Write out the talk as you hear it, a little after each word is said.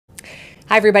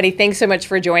Hi, everybody. Thanks so much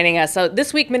for joining us. So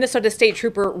this week, Minnesota State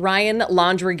Trooper Ryan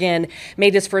Londrigan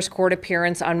made his first court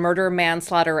appearance on murder,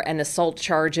 manslaughter, and assault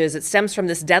charges. It stems from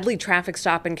this deadly traffic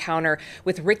stop encounter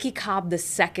with Ricky Cobb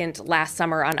II last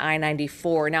summer on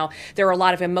I-94. Now, there are a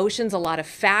lot of emotions, a lot of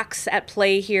facts at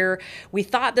play here. We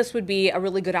thought this would be a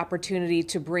really good opportunity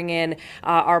to bring in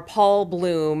our Paul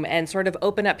Blume and sort of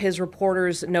open up his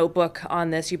reporter's notebook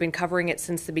on this. You've been covering it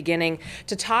since the beginning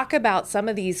to talk about some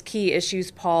of these key issues,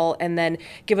 Paul, and then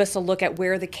give us a look at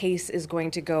where the case is going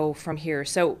to go from here.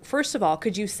 So first of all,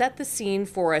 could you set the scene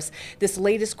for us, this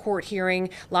latest court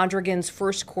hearing, Londrigan's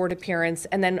first court appearance,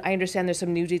 and then I understand there's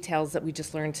some new details that we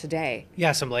just learned today.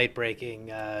 Yeah, some late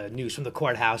breaking news from the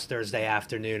courthouse Thursday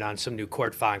afternoon on some new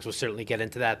court findings. We'll certainly get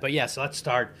into that. But yes, let's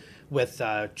start with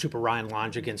Trooper Ryan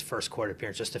Londrigan's first court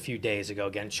appearance just a few days ago.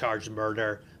 Again, charged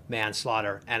murder,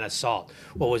 manslaughter, and assault.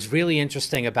 What was really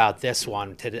interesting about this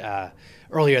one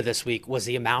earlier this week was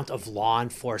the amount of law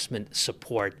enforcement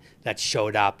support that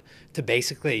showed up to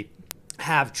basically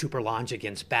have Trooper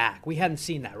Londrigan's back. We hadn't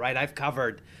seen that, right? I've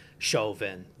covered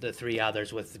Chauvin, the three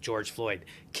others with George Floyd,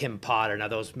 Kim Potter. Now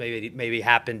those maybe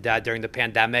happened during the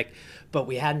pandemic, but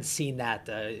we hadn't seen that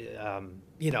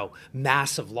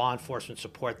massive law enforcement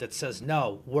support that says,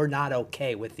 no, we're not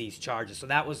okay with these charges. So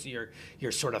that was your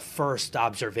sort of first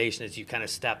observation as you kind of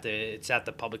stepped. It's at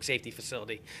the public safety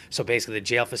facility. So basically the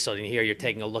jail facility. And here you're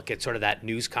taking a look at sort of that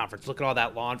news conference. Look at all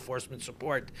that law enforcement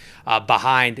support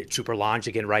behind Trooper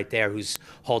Londrigan right there, who's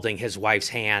holding his wife's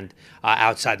hand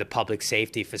outside the public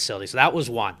safety facility. So that was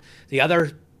one. The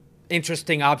other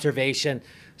interesting observation,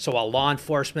 so while law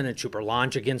enforcement and Trooper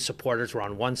Londrigan supporters were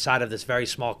on one side of this very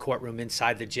small courtroom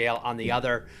inside the jail, on the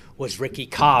other was Ricky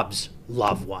Cobb's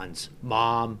loved ones,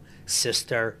 mom,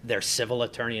 sister, their civil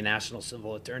attorney, a national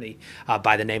civil attorney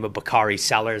by the name of Bakari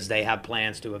Sellers. They have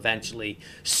plans to eventually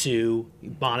sue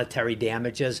monetary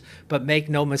damages, but make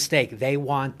no mistake, they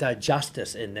want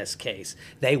justice in this case.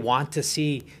 They want to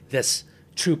see this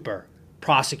trooper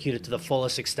prosecuted to the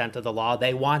fullest extent of the law.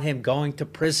 They want him going to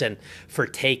prison for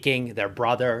taking their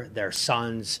brother, their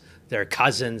son's, their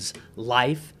cousin's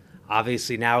life.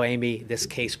 Obviously now, Amy, this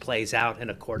case plays out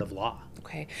in a court of law.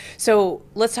 Okay, so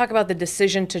let's talk about the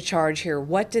decision to charge here.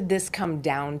 What did this come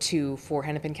down to for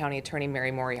Hennepin County Attorney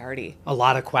Mary Moriarty? A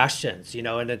lot of questions,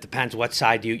 and it depends what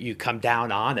side you come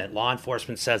down on it. Law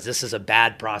enforcement says this is a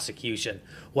bad prosecution.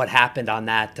 What happened on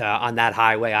that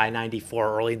highway, I-94,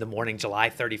 early in the morning, July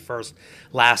 31st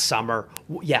last summer,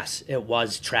 yes, it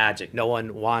was tragic. No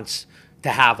one wants to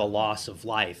have a loss of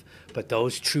life, but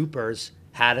those troopers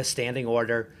had a standing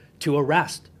order to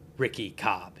arrest Ricky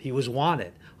Cobb. He was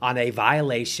wanted on a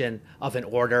violation of an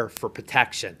order for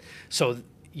protection. So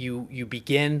you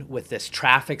begin with this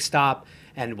traffic stop,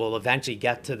 and we'll eventually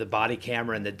get to the body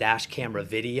camera and the dash camera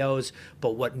videos.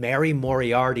 But what Mary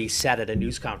Moriarty said at a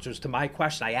news conference was to my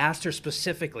question. I asked her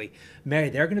specifically, Mary,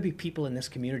 there are going to be people in this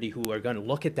community who are going to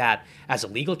look at that as a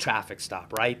legal traffic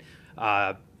stop, right?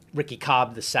 Ricky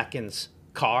Cobb II's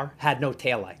car had no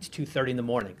taillights, 2:30 in the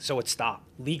morning, so it stopped,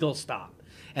 legal stop.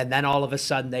 And then all of a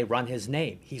sudden they run his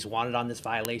name. He's wanted on this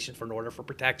violation for an order for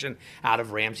protection out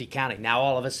of Ramsey County. Now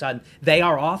all of a sudden they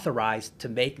are authorized to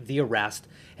make the arrest.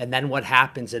 And then what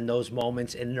happens in those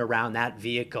moments in and around that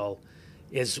vehicle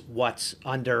is what's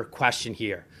under question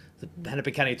here. The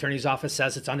Hennepin County Attorney's Office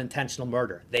says it's unintentional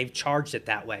murder. They've charged it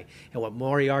that way. And what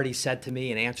Moriarty said to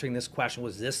me in answering this question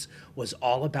was this was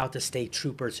all about the state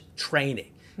troopers'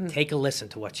 training. Take a listen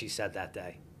to what she said that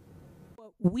day.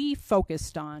 We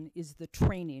focused on is the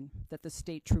training that the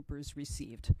state troopers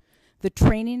received. The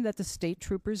training that the state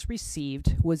troopers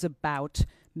received was about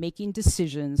making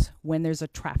decisions when there's a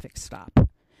traffic stop.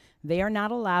 They are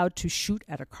not allowed to shoot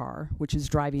at a car which is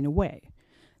driving away.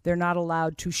 They're not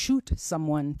allowed to shoot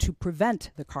someone to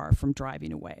prevent the car from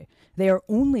driving away. They are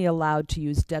only allowed to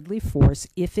use deadly force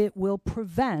if it will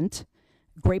prevent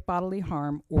great bodily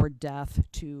harm or death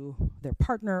to their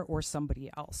partner or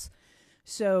somebody else.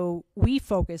 So we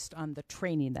focused on the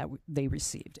training that they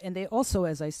received. And they also,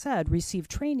 as I said,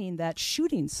 received training that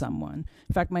shooting someone,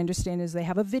 in fact, my understanding is they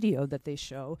have a video that they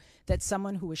show that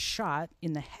someone who was shot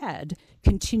in the head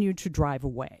continued to drive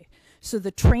away. So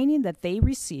the training that they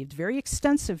received, very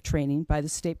extensive training by the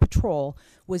State Patrol,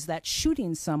 was that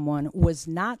shooting someone was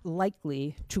not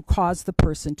likely to cause the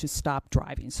person to stop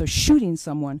driving. So shooting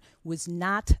someone was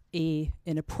not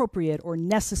an appropriate or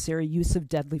necessary use of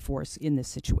deadly force in this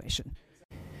situation.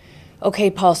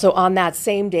 Okay, Paul, so on that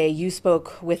same day, you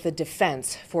spoke with the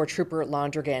defense for Trooper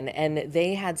Londrigan, and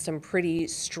they had some pretty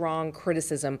strong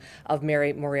criticism of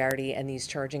Mary Moriarty and these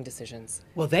charging decisions.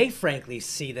 Well, they frankly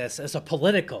see this as a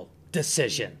political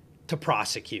decision to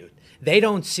prosecute. They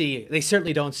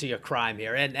certainly don't see a crime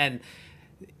here. And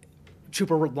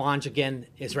Trooper Longigan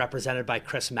is represented by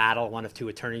Chris Maddle, one of two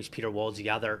attorneys. Peter Wold's the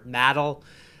other. Maddle,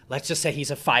 let's just say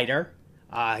he's a fighter.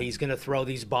 He's going to throw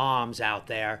these bombs out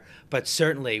there. But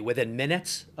certainly within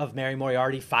minutes of Mary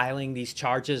Moriarty filing these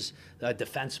charges, the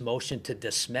defense motion to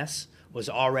dismiss was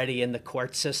already in the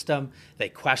court system. They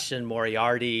questioned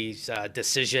Moriarty's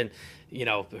decision, you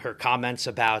know, her comments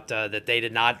about that they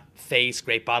did not face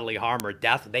great bodily harm or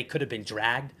death. They could have been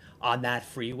dragged on that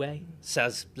freeway,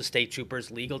 says the state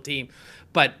troopers legal team.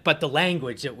 But the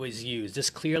language that was used, this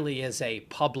clearly is a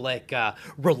public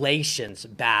relations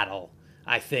battle,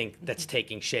 I think, that's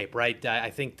taking shape, right?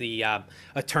 I think the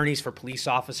attorneys for police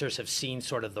officers have seen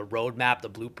sort of the roadmap, the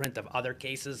blueprint of other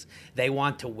cases. They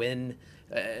want to win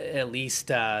at least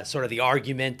sort of the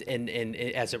argument in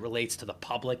as it relates to the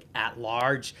public at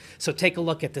large. So take a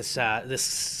look at this this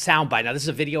soundbite. Now, this is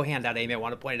a video handout, Amy. I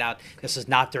want to point it out. This is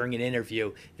not during an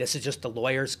interview. This is just the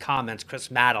lawyer's comments, Chris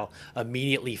Maddle,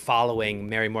 immediately following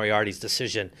Mary Moriarty's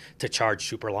decision to charge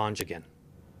Trooper Longigan.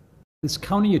 This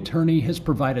county attorney has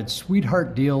provided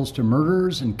sweetheart deals to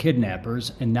murderers and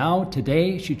kidnappers, and now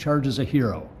today she charges a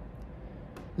hero.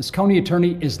 This county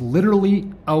attorney is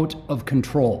literally out of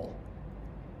control.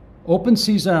 Open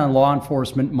season on law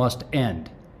enforcement must end,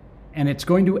 and it's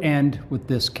going to end with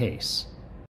this case.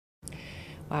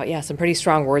 Wow, yeah, some pretty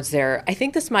strong words there. I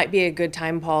think this might be a good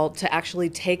time, Paul, to actually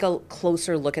take a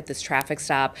closer look at this traffic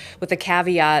stop with the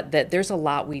caveat that there's a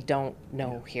lot we don't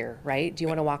know here, right? Do you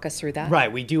want to walk us through that?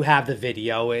 Right, we do have the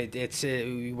video.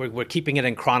 We're keeping it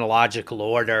in chronological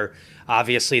order.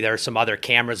 Obviously, there are some other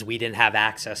cameras we didn't have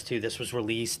access to. This was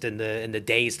released in the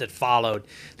days that followed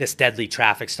this deadly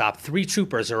traffic stop. 3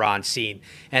 troopers are on scene,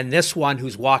 and this one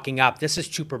who's walking up, this is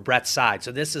Trooper Brett's side.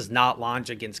 So this is not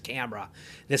Longigan's camera.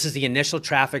 This is the initial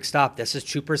traffic stop. This is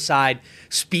Trooper's side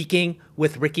speaking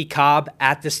with Ricky Cobb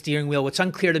at the steering wheel. What's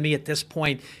unclear to me at this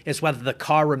point is whether the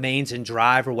car remains in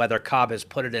drive or whether Cobb has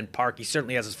put it in park. He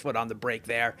certainly has his foot on the brake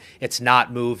there. It's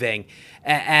not moving.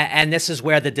 And this is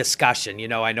where the discussion, you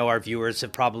know, I know our viewers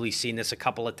have probably seen this a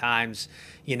couple of times,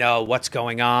 you know, what's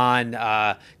going on.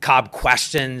 Cobb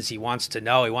questions. He wants to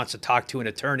know. He wants to talk to an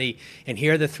attorney. And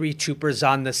here are the 3 troopers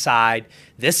on the side.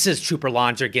 This is Trooper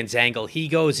Longigan's angle. He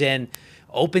goes in,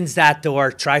 opens that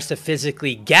door, tries to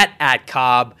physically get at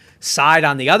Cobb. Side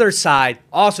on the other side,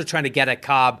 also trying to get at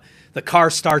Cobb. The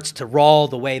car starts to roll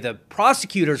the way the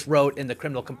prosecutors wrote in the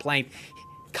criminal complaint.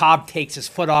 Cobb takes his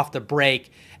foot off the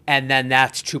brake, and then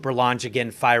that's Trooper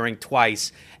Longigan firing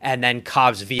twice. And then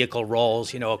Cobb's vehicle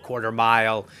rolls, you know, a quarter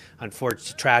mile.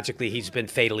 Unfortunately, tragically, he's been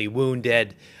fatally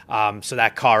wounded. So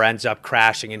that car ends up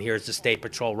crashing, and here's the State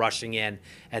Patrol rushing in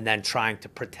and then trying to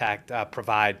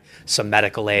provide some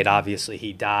medical aid. Obviously,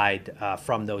 he died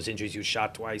from those injuries. He was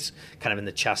shot twice, kind of in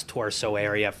the chest torso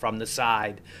area from the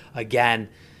side. Again,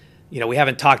 you know, we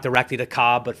haven't talked directly to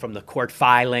Cobb, but from the court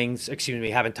filings,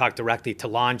 we haven't talked directly to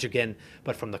Longigan,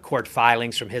 but from the court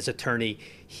filings from his attorney,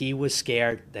 he was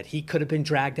scared that he could have been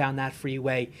dragged down that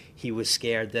freeway. He was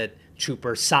scared that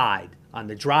Trooper's side, on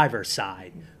the driver's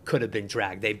side, could have been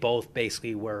dragged. They both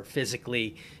basically were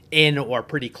physically in or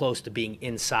pretty close to being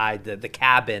inside the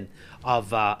cabin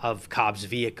of Cobb's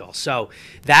vehicle. So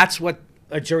that's what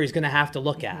a jury's going to have to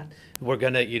look at. We're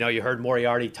going to, you know, you heard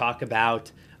Moriarty talk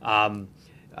about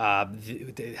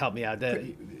help me out.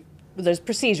 There's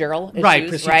procedural issues, right?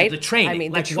 Procedure, right? The training. I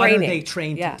mean, like, the what training. are they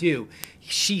trained to do?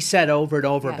 She said over and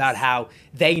over about how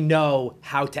they know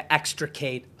how to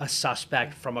extricate a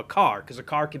suspect from a car, because a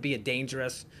car can be a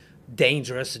dangerous,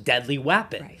 deadly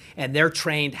weapon, and they're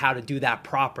trained how to do that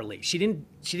properly. She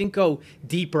didn't go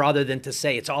deeper other than to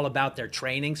say it's all about their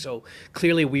training. So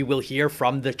clearly we will hear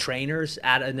from the trainers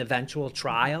at an eventual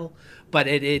trial, but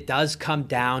it does come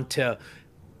down to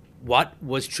what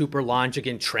was Trooper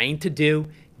Longigan trained to do?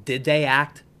 Did they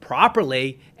act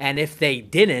properly? And if they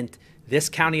didn't, this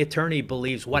county attorney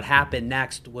believes what happened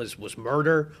next was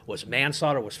murder, was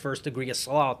manslaughter, was first-degree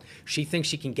assault. She thinks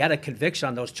she can get a conviction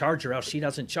on those charges, or else she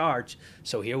doesn't charge.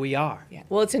 So here we are. Yeah.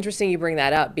 Well, it's interesting you bring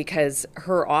that up, because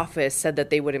her office said that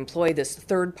they would employ this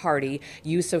third-party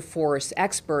use of force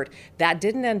expert. That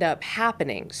didn't end up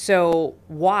happening. So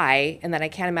why? And then I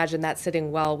can't imagine that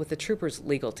sitting well with the troopers'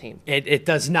 legal team. It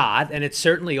does not, and it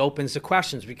certainly opens the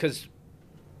questions, because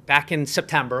back in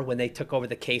September, when they took over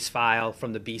the case file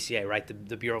from the BCA, right,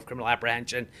 the Bureau of Criminal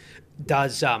Apprehension,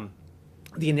 does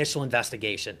the initial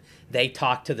investigation. They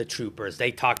talk to the troopers.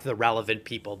 They talk to the relevant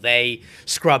people. They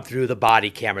scrub through the body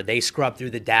camera. They scrub through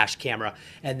the dash camera.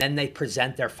 And then they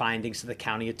present their findings to the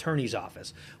county attorney's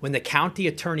office. When the county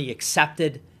attorney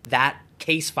accepted that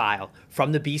case file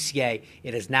from the BCA,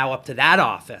 it is now up to that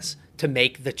office to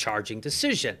make the charging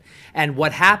decision. And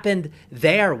what happened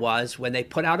there was when they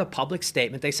put out a public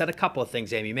statement, they said a couple of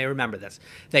things, Amy, you may remember this.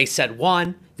 They said,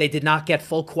 one, they did not get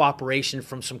full cooperation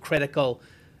from some critical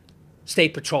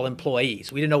State Patrol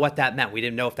employees. We didn't know what that meant. We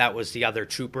didn't know if that was the other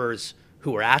troopers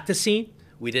who were at the scene.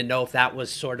 We didn't know if that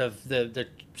was sort of the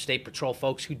State Patrol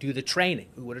folks who do the training,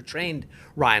 who would have trained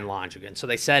Ryan Londrigan. So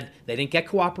they said they didn't get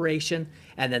cooperation.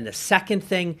 And then the second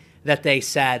thing that they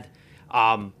said,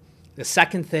 remind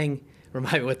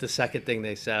me what the second thing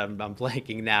they said. I'm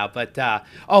blanking now. But,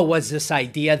 was this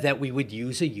idea that we would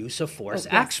use a use of force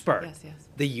expert. Yes.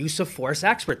 The use of force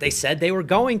expert. They said they were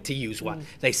going to use one.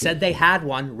 They said they had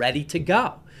one ready to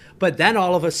go. But then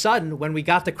all of a sudden, when we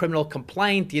got the criminal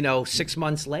complaint, 6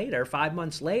 months later, 5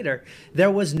 months later,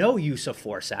 there was no use of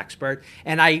force expert.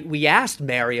 And we asked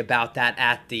Mary about that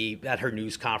at her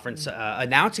news conference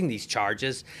announcing these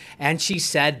charges. And she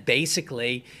said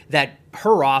basically that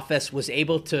her office was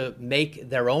able to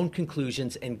make their own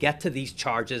conclusions and get to these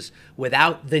charges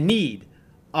without the need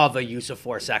of a use of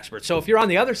force expert. So if you're on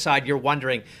the other side, you're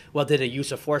wondering, well, did a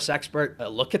use of force expert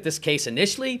look at this case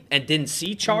initially and didn't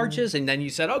see charges? And then you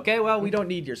said, okay, well, we don't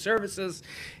need your services.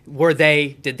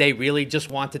 Did they really just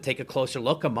want to take a closer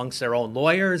look amongst their own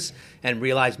lawyers and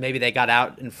realize maybe they got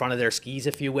out in front of their skis,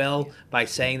 if you will, by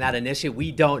saying that initially?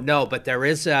 We don't know, but there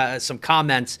is some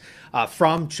comments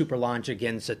from Trooper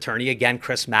Londrigan's attorney, again,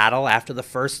 Chris Maddle, after the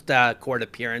first court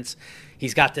appearance.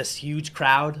 He's got this huge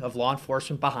crowd of law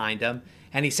enforcement behind him.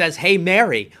 And he says, hey,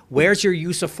 Mary, where's your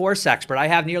use of force expert? I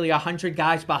have nearly 100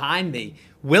 guys behind me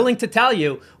willing to tell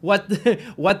you what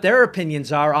their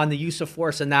opinions are on the use of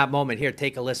force in that moment. Here,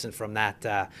 take a listen from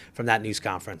that news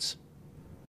conference.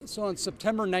 So on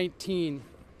September 19,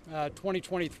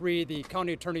 2023, the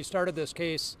county attorney started this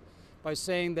case by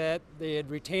saying that they had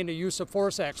retained a use of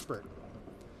force expert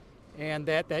and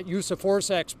that use of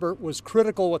force expert was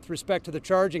critical with respect to the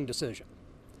charging decision.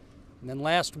 And then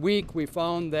last week, we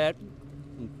found that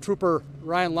Trooper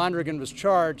Ryan Londrigan was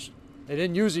charged. They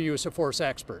didn't use a use of force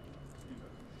expert.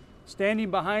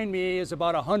 Standing behind me is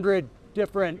about 100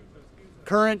 different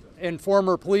current and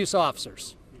former police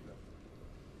officers.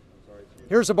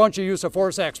 Here's a bunch of use of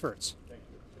force experts.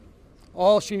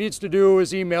 All she needs to do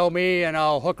is email me and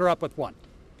I'll hook her up with one.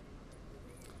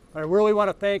 I really want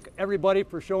to thank everybody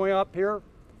for showing up here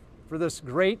for this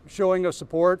great showing of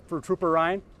support for Trooper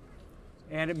Ryan.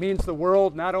 And it means the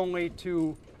world not only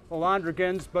to the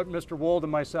Londrigans, but Mr. Wold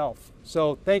and myself.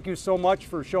 So thank you so much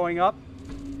for showing up,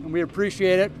 and we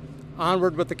appreciate it.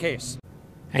 Onward with the case.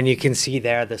 And you can see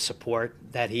there the support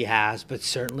that he has, but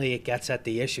certainly it gets at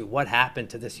the issue. What happened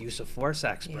to this use of force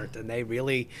expert? Yeah. And they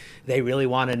really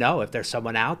want to know if there's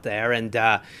someone out there. And,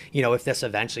 if this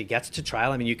eventually gets to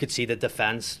trial, I mean, you could see the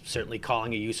defense certainly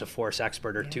calling a use of force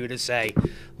expert or two to say,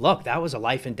 look, that was a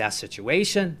life and death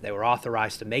situation. They were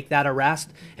authorized to make that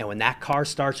arrest. And when that car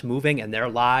starts moving and their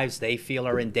lives they feel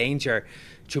are in danger,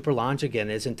 Trooper Londrigan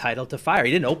is entitled to fire.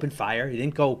 He didn't open fire. He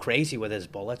didn't go crazy with his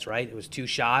bullets, right? It was 2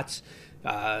 shots.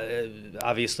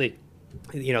 Obviously,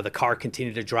 the car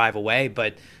continued to drive away,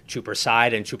 but Trooper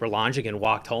Side and Trooper Londrigan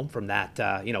walked home from that,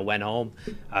 went home,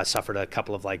 suffered a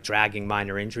couple of dragging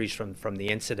minor injuries from the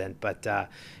incident. But,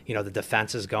 the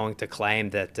defense is going to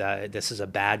claim that this is a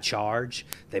bad charge.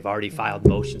 They've already filed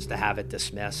motions to have it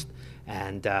dismissed.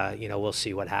 And, we'll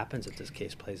see what happens if this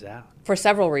case plays out. For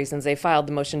several reasons, they filed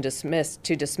the motion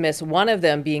to dismiss, one of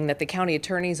them being that the county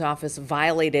attorney's office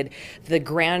violated the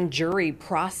grand jury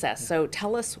process. So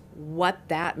tell us what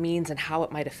that means and how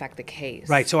it might affect the case.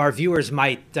 Right. So our viewers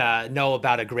might know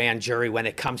about a grand jury when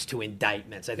it comes to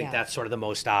indictments. I think that's sort of the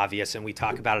most obvious, and we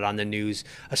talk about it on the news,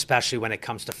 especially when it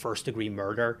comes to first-degree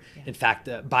murder. Yeah. In fact,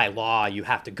 by law, you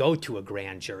have to go to a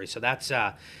grand jury. So that's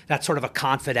sort of a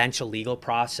confidential legal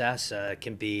process. It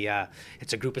can be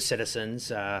it's a group of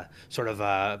citizens, sort of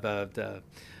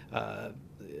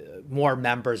more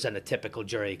members than a typical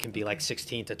jury. It can be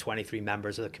 16 to 23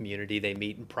 members of the community. They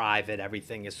meet in private.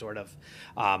 Everything is sort of,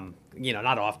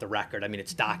 not off the record. I mean,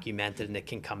 it's documented and it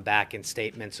can come back in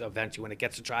statements eventually when it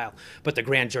gets to trial. But the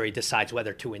grand jury decides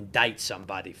whether to indict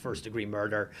somebody, first-degree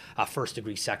murder,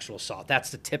 first-degree sexual assault.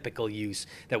 That's the typical use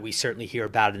that we certainly hear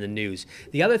about in the news.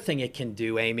 The other thing it can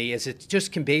do, Amy, is it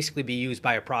just can basically be used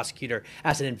by a prosecutor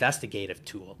as an investigative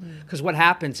tool. Because what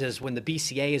happens is when the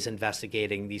BCA is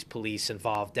investigating these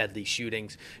police-involved deadly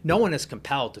shootings, no one is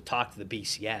compelled to talk to the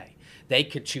BCA. They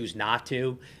could choose not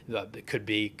to. It could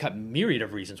be a myriad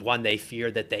of reasons. One, they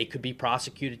fear that they could be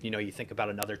prosecuted. You think about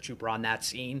another trooper on that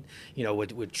scene.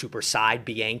 Would Trooper Side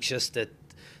be anxious that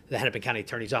the Hennepin County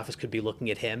Attorney's Office could be looking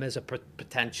at him as a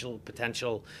potential,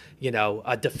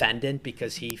 a defendant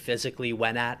because he physically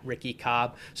went at Ricky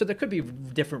Cobb. So there could be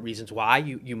different reasons why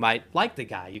you might like the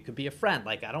guy. You could be a friend.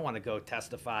 Like, I don't want to go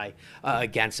testify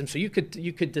against him. So you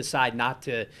could decide not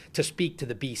to speak to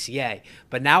the BCA.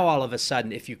 But now all of a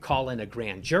sudden, if you call in a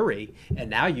grand jury and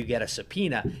now you get a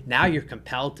subpoena, now you're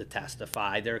compelled to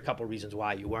testify. There are a couple of reasons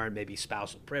why you weren't. Maybe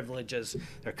spousal privileges.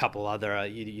 There are a couple other,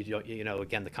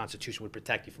 again, the Constitution would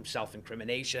protect you from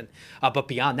self-incrimination. But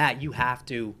beyond that, you have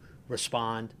to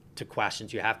respond to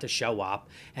questions. You have to show up.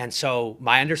 And so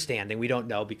my understanding, we don't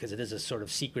know because it is a sort of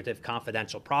secretive,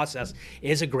 confidential process,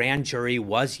 is a grand jury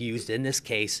was used in this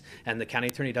case, and the county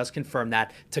attorney does confirm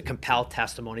that, to compel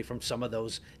testimony from some of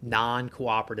those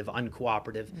non-cooperative,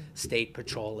 uncooperative state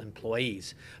patrol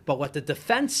employees. But what the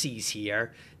defense sees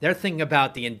here, they're thinking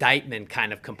about the indictment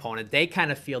kind of component. They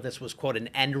kind of feel this was, quote, an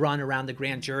end run around the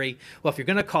grand jury. Well, if you're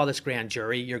going to call this grand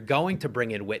jury, you're going to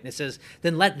bring in witnesses,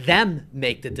 then let them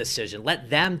make the decision. Let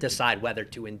them decide whether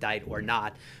to indict or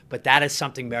not. But that is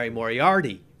something Mary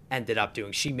Moriarty ended up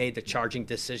doing. She made the charging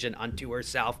decision unto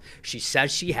herself. She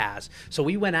says she has. So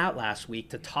we went out last week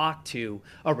to talk to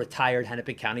a retired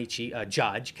Hennepin County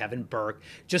judge, Kevin Burke,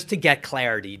 just to get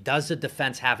clarity. Does the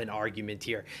defense have an argument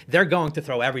here? They're going to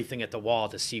throw everything at the wall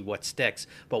to see what sticks.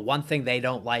 But one thing they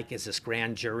don't like is this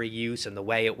grand jury use and the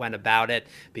way it went about it,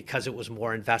 because it was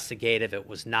more investigative. It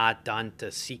was not done to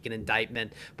seek an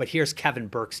indictment. But here's Kevin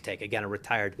Burke's take, again, a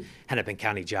retired Hennepin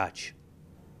County judge.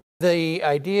 The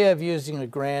idea of using a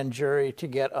grand jury to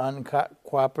get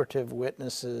uncooperative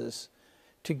witnesses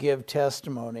to give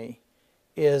testimony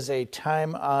is a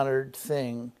time-honored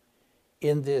thing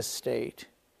in this state,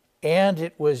 and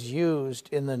it was used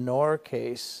in the Knorr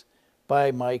case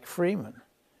by Mike Freeman.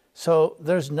 So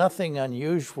there's nothing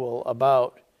unusual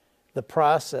about the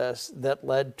process that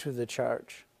led to the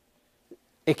charge.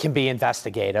 It can be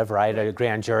investigative, right, a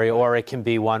grand jury, or it can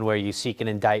be one where you seek an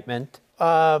indictment?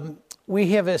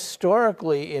 We have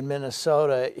historically in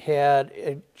Minnesota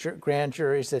had grand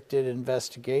juries that did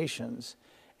investigations.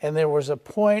 And there was a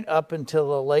point up until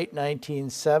the late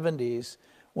 1970s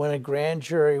when a grand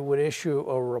jury would issue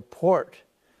a report.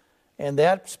 And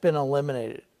that's been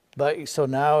eliminated. But so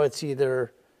now it's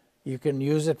either you can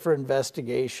use it for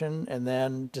investigation and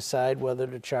then decide whether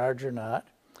to charge or not.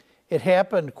 It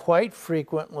happened quite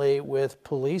frequently with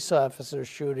police officer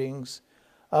shootings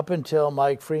up until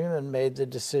Mike Freeman made the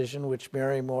decision, which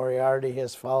Mary Moriarty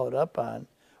has followed up on,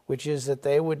 which is that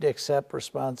they would accept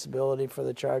responsibility for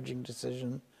the charging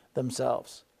decision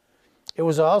themselves. It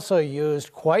was also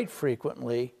used quite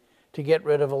frequently to get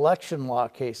rid of election law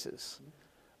cases.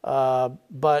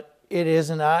 But it is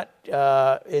not,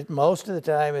 most of the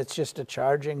time, it's just a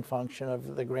charging function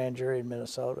of the grand jury in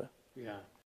Minnesota. Yeah.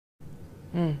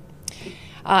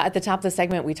 At the top of the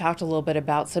segment, we talked a little bit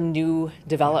about some new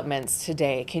developments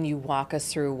today. Can you walk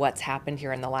us through what's happened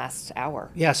here in the last hour?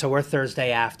 Yeah, so we're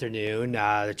Thursday afternoon.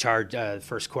 The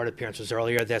first court appearance was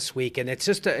earlier this week, and it's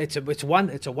just it's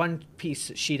a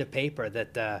one-piece sheet of paper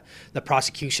that the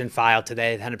prosecution filed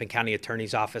today. The Hennepin County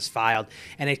Attorney's Office filed,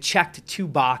 and it checked two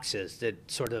boxes that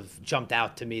sort of jumped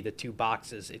out to me. The two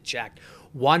boxes it checked.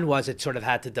 One was it sort of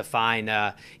had to define,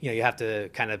 you have to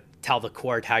kind of tell the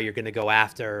court how you're going to go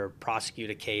after or prosecute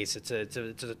a case. It's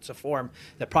a form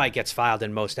that probably gets filed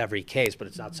in most every case, but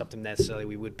it's not something necessarily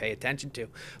we would pay attention to.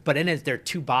 But in it, there are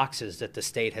two boxes that the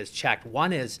state has checked.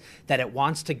 One is that it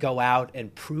wants to go out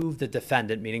and prove the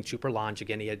defendant, meaning Trooper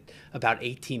Longigan. He had about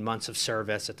 18 months of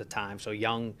service at the time, so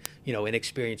young,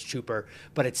 inexperienced trooper.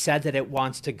 But it said that it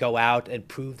wants to go out and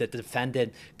prove that the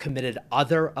defendant committed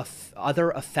other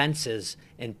offenses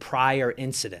in prior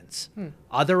incidents.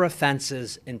 Other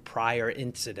offenses in prior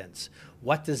incidents.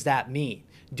 What does that mean?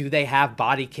 Do they have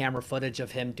body camera footage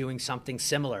of him doing something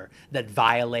similar that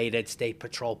violated state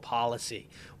patrol policy?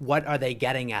 What are they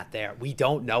getting at there? We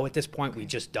don't know at this point. We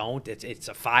just don't. It's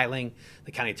a filing.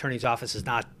 The county attorney's office is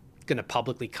not going to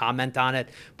publicly comment on it,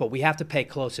 but we have to pay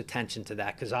close attention to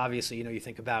that because obviously, you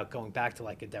think about going back to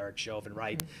like a Derek Chauvin,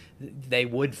 right? They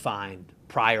would find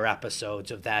prior episodes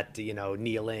of that,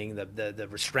 kneeling, the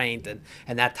restraint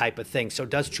and that type of thing. So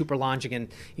does Trooper Longigan,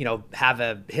 have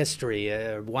a history,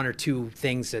 one or two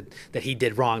things that he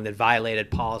did wrong that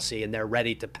violated policy, and they're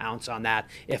ready to pounce on that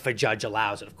if a judge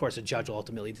allows it. Of course, a judge will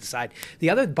ultimately decide. The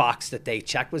other box that they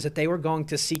checked was that they were going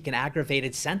to seek an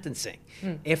aggravated sentencing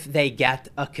if they get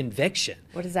a conviction.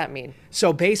 What does that mean?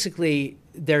 So basically,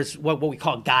 there's what we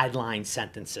call guideline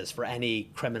sentences for any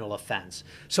criminal offense.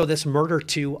 So this murder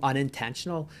to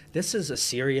unintentional, this is a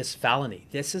serious felony.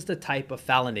 This is the type of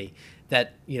felony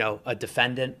that, a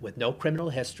defendant with no criminal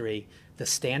history, the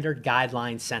standard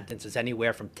guideline sentence is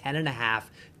anywhere from 10.5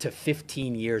 to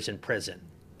 15 years in prison.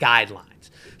 Guidelines.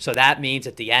 So that means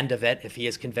at the end of it, if he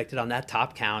is convicted on that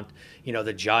top count,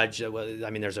 the judge,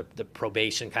 the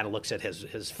probation kind of looks at his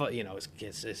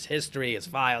history, his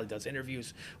file, he does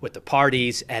interviews with the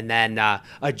parties, and then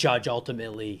a judge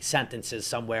ultimately sentences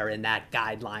somewhere in that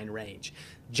guideline range.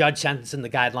 Judge sentence in the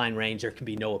guideline range, there can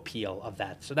be no appeal of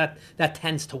that. So that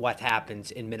tends to what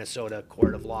happens in Minnesota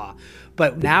court of law.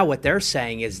 But now what they're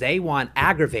saying is they want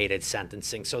aggravated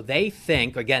sentencing. So they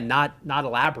think, again, not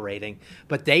elaborating,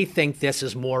 but they think this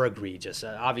is more egregious.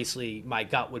 Obviously, my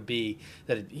gut would be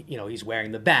that, he's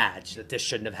wearing the badge, that this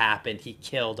shouldn't have happened. He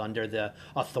killed under the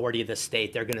authority of the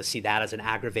state. They're going to see that as an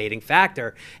aggravating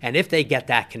factor. And if they get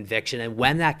that conviction, and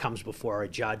when that comes before a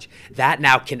judge, that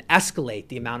now can escalate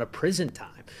the amount of prison time.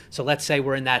 So let's say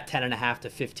we're in that 10.5 to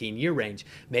 15 year range.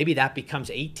 Maybe that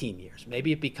becomes 18 years.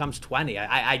 Maybe it becomes 20.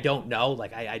 I don't know.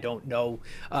 I don't know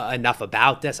enough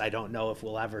about this. I don't know if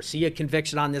we'll ever see a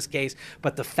conviction on this case.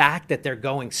 But the fact that they're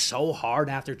going so hard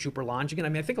after Trooper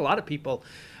Longigan, I think a lot of people,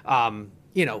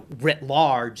 writ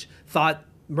large, thought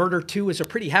murder 2 is a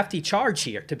pretty hefty charge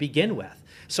here to begin with.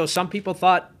 So some people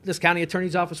thought this county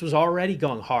attorney's office was already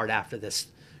going hard after this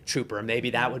trooper, and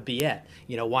maybe that would be it.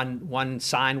 One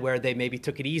sign where they maybe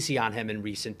took it easy on him in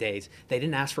recent days, they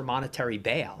didn't ask for monetary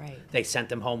bail. Right. They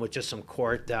sent him home with just some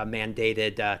court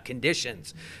mandated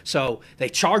conditions. So they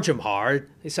charge him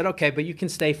hard. They said, okay, but you can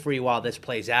stay free while this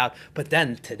plays out. But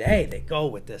then today they go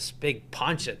with this big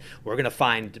punch and we're going to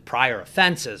find prior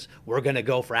offenses. We're going to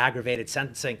go for aggravated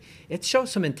sentencing. It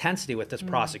shows some intensity with this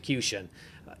prosecution.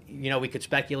 We could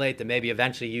speculate that maybe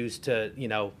eventually used to,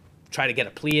 try to get a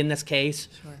plea in this case.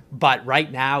 Sure. But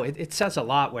right now, it says a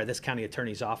lot where this county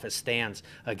attorney's office stands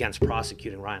against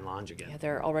prosecuting Ryan Longigan. Yeah,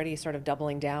 they're already sort of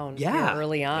doubling down here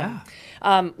early on.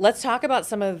 Yeah. Let's talk about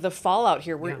some of the fallout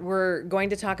here. We're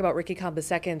going to talk about Ricky Cobb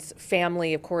II's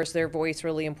family. Of course, their voice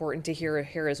really important to hear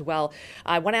here as well.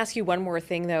 I want to ask you one more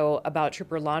thing, though, about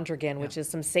Trooper Longigan, which is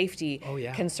some safety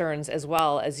concerns as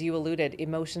well. As you alluded,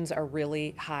 emotions are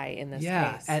really high in this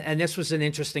case. And this was an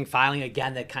interesting filing,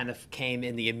 again, that kind of came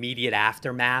in the immediate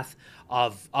aftermath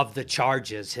of the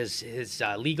charges. His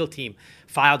legal team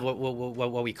filed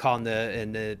what we call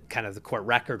in the kind of the court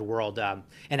record world an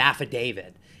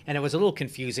affidavit. And it was a little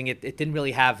confusing. It didn't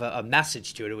really have a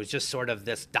message to it. It was just sort of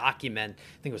this document,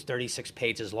 I think it was 36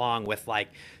 pages long, with like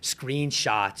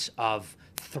screenshots of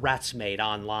threats made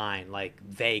online, like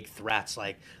vague threats,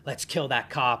 like let's kill that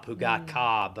cop who got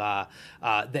Cobb.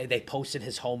 They posted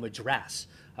his home address.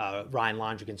 Ryan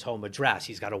Longigan's home address.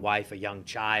 He's got a wife, a young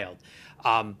child.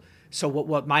 So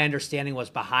what my understanding was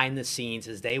behind the scenes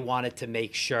is they wanted to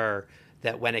make sure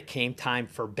that when it came time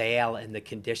for bail and the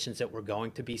conditions that were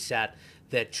going to be set,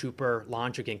 that Trooper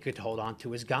Longigan could hold on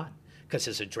to his gun because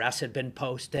his address had been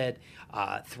posted.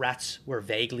 Threats were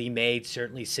vaguely made,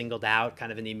 certainly singled out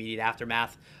kind of in the immediate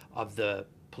aftermath of the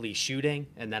police shooting,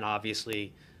 and then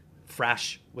obviously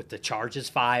fresh with the charges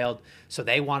filed. So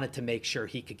they wanted to make sure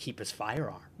he could keep his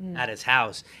firearm at his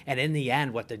house. And in the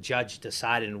end, what the judge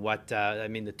decided and what,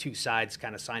 the two sides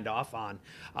kind of signed off on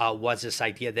was this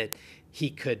idea that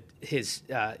he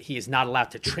is not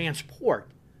allowed to transport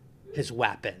his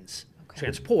weapons.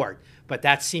 Transport, but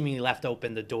that seemingly left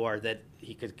open the door that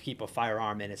he could keep a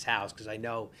firearm in his house, because I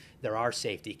know there are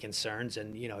safety concerns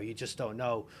and, you just don't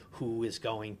know who is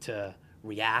going to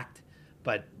react.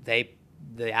 But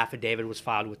the affidavit was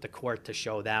filed with the court to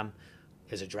show them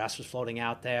his address was floating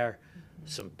out there,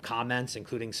 some comments,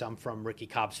 including some from Ricky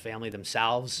Cobb's family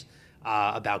themselves,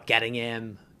 about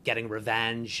getting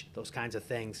revenge, those kinds of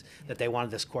things, that they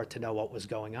wanted this court to know what was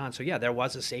going on. So, there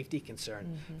was a safety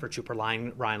concern for Trooper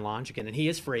Ryan Longigan, and he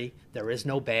is free. There is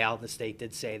no bail. The state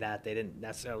did say that. They didn't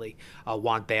necessarily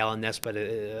want bail in this, but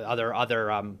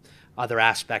other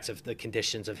aspects of the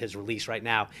conditions of his release right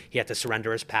now, he had to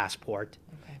surrender his passport.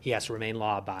 He has to remain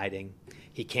law-abiding.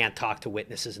 He can't talk to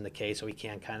witnesses in the case, so he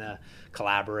can't kind of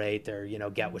collaborate or,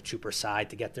 get with Trooper's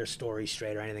side to get their story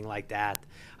straight or anything like that.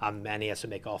 And he has to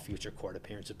make all future court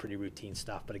appearances, pretty routine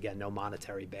stuff. But again, no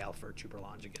monetary bail for Trooper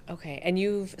Longigan. Okay, and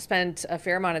you've spent a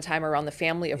fair amount of time around the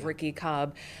family of Ricky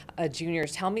Cobb Jr.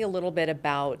 Tell me a little bit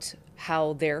about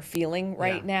how they're feeling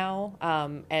right now,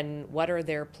 and what are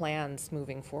their plans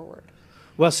moving forward?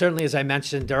 Well, certainly, as I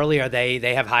mentioned earlier,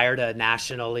 they have hired a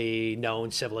nationally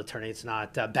known civil attorney. It's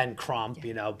not Ben Crump,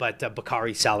 but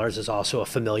Bakari Sellers is also a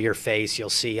familiar face you'll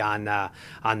see on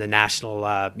the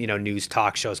national, news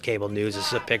talk shows, cable news. This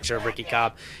is a picture of Ricky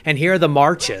Cobb. And here are the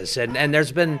marches. And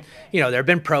there's been, there have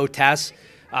been protests.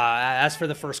 As for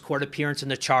the first court appearance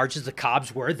and the charges, the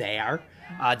Cobbs were there.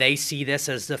 They see this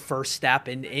as the first step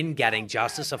in getting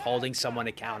justice, of holding someone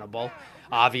accountable.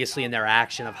 Obviously, in their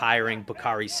action of hiring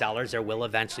Bakari Sellers, there will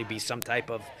eventually be some type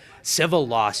of civil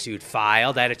lawsuit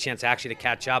filed. I had a chance actually to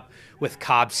catch up with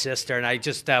Cobb's sister, and I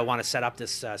just want to set up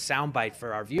this soundbite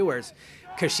for our viewers,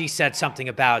 because she said something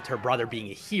about her brother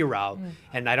being a hero.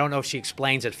 And I don't know if she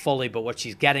explains it fully, but what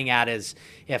she's getting at is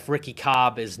if Ricky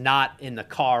Cobb is not in the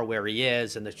car where he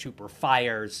is and the trooper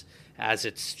fires, as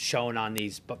it's shown on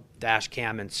these dash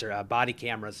cam and body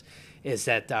cameras, is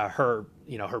that her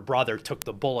brother took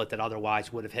the bullet that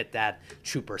otherwise would have hit that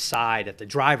trooper's side at the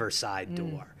driver's side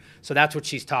door. So that's what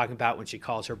she's talking about when she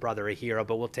calls her brother a hero.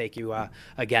 But we'll take you,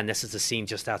 again, this is the scene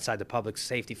just outside the public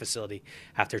safety facility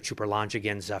after Trooper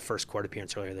Longigan's first court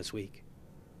appearance earlier this week.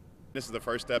 This is the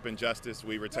first step in justice.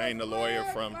 We retained the lawyer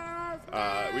from,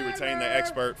 we retained the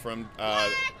expert from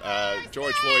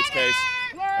George Floyd's case.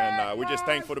 And we're just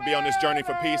thankful to be on this journey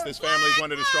for peace. This family is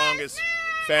one of the strongest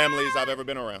families I've ever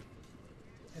been around.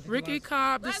 Ricky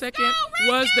Cobb II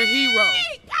was the hero.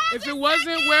 If it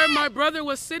wasn't where my brother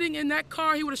was sitting in that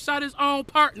car, he would have shot his own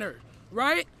partner,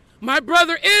 right? My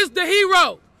brother is the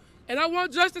hero. And I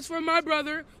want justice for my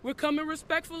brother. We're coming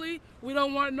respectfully. We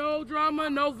don't want no drama,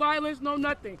 no violence, no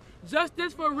nothing.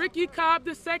 Justice for Ricky Cobb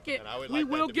II. We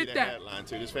will get that. Headline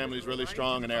too. This family is really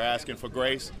strong, and they're asking for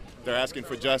grace. They're asking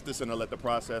for justice, and to let the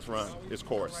process run its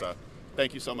course. So,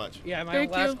 thank you so much. Yeah, my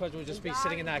last question would just be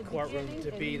sitting in that courtroom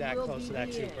to be that close to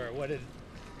that trooper. What did?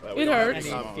 It hurts.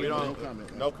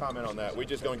 No comment on that. We're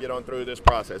just going to get on through this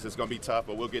process. It's going to be tough,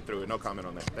 but we'll get through it. No comment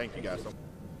on that. Thank you, guys.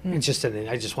 It's just,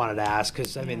 I just wanted to ask,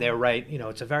 because, I mean, they're right,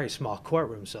 it's a very small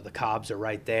courtroom, so the Cobbs are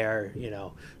right there,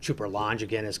 Trooper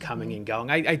Longigan is coming and going.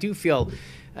 I do feel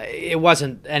it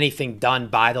wasn't anything done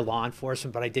by the law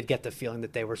enforcement, but I did get the feeling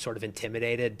that they were sort of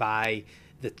intimidated by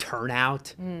the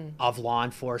turnout of law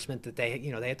enforcement, that they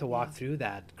had to walk through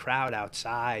that crowd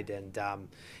outside. And,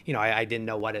 I didn't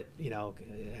know what I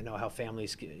know how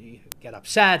families get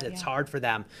upset. It's hard for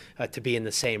them to be in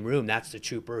the same room. That's the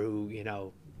trooper who,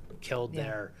 killed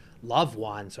their loved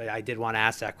one. So I did want to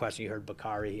ask that question. You heard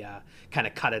Bakari kind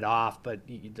of cut it off, but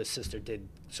the sister did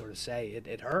sort of say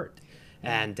it hurt.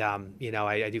 And,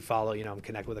 I do follow, I'm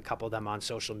connected with a couple of them on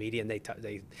social media, and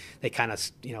they kind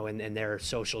of, in their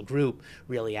social group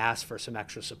really asked for some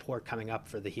extra support coming up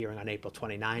for the hearing on April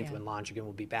 29th when Longigan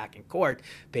will be back in court,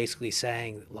 basically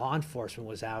saying law enforcement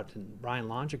was out and Ryan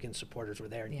Longigan's supporters were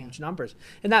there in huge numbers.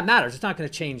 And that matters. It's not going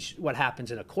to change what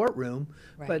happens in a courtroom,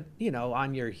 but,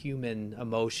 on your human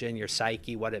emotion, your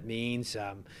psyche, what it means,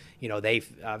 they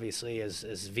obviously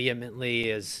as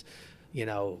vehemently as,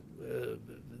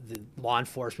 the law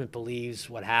enforcement believes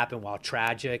what happened, while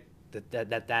tragic,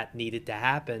 that needed to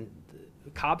happen. The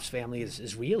Cobb's family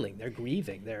is reeling. They're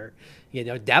grieving. They're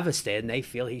devastated, and they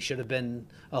feel he should have been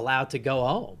allowed to go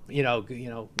home.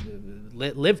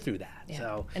 Live through that. Yeah.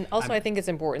 So, and also, I think it's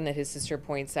important that his sister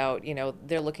points out,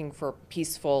 they're looking for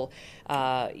peaceful,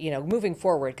 moving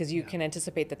forward, because you can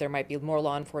anticipate that there might be more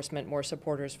law enforcement, more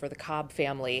supporters for the Cobb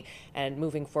family, and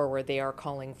moving forward, they are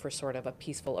calling for sort of a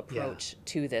peaceful approach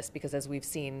to this, because as we've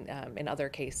seen in other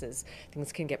cases,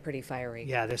 things can get pretty fiery.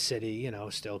 Yeah, this city,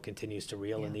 still continues to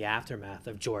reel in the aftermath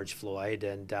of George Floyd,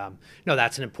 and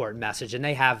that's an important message, and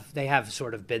they have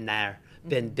sort of been there,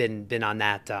 been on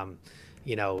that.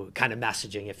 Kind of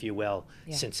messaging, if you will,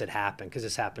 since it happened, because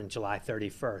this happened July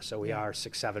 31st. So we are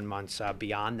 6-7 months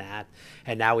beyond that.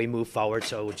 And now we move forward.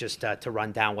 So just to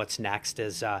run down what's next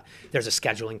is there's a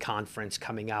scheduling conference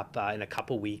coming up in a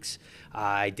couple weeks.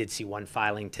 I did see one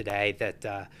filing today that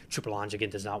Trooper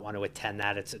Longigan does not want to attend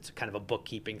that. It's kind of a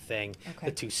bookkeeping thing. Okay.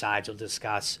 The two sides will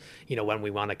discuss, when we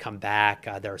want to come back.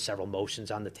 There are several motions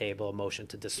on the table, a motion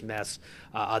to dismiss.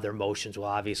 Other motions will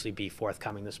obviously be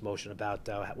forthcoming. This motion about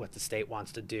what the state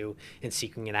wants to do in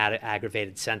seeking an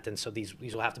aggravated sentence. So these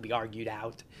will have to be argued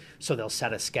out. So they'll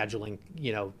set a scheduling,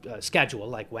 schedule,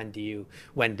 like when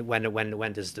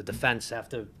does the defense have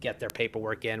to get their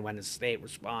paperwork in, when does the state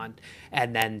respond,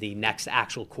 and then the next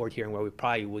actual court hearing where we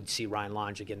probably would see Ryan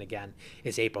Longigan again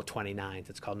is April 29th.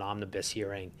 It's called an omnibus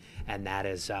hearing, and that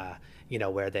is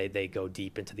where they go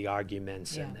deep into the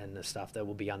arguments and the stuff that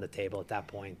will be on the table at that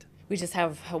point. We just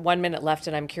have 1 minute left,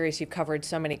 and I'm curious, you've covered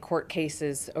so many court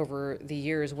cases over the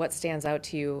years. What stands out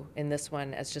to you in this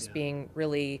one as just being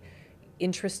really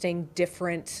interesting,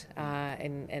 different,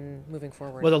 and moving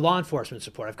forward? Well, the law enforcement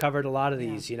support. I've covered a lot of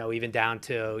these, you know, even down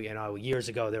to, you know, years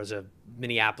ago, there was a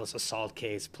Minneapolis assault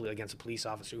case against a police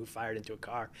officer who fired into a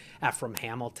car from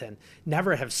Hamilton.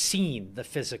 Never have seen the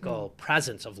physical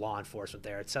presence of law enforcement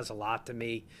there. It says a lot to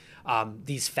me.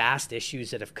 These fast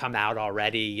issues that have come out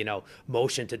already, you know,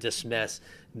 motion to dismiss,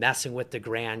 messing with the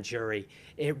grand jury.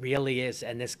 It really is,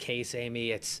 in this case,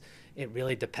 Amy, it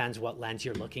really depends what lens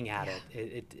you're looking at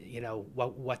it. You know,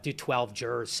 what do 12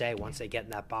 jurors say once they get in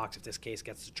that box if this case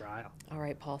gets to trial? All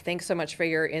right, Paul, thanks so much for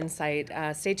your insight.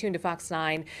 Stay tuned to Fox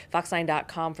 9,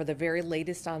 fox9.com for the very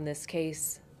latest on this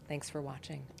case. Thanks for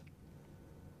watching.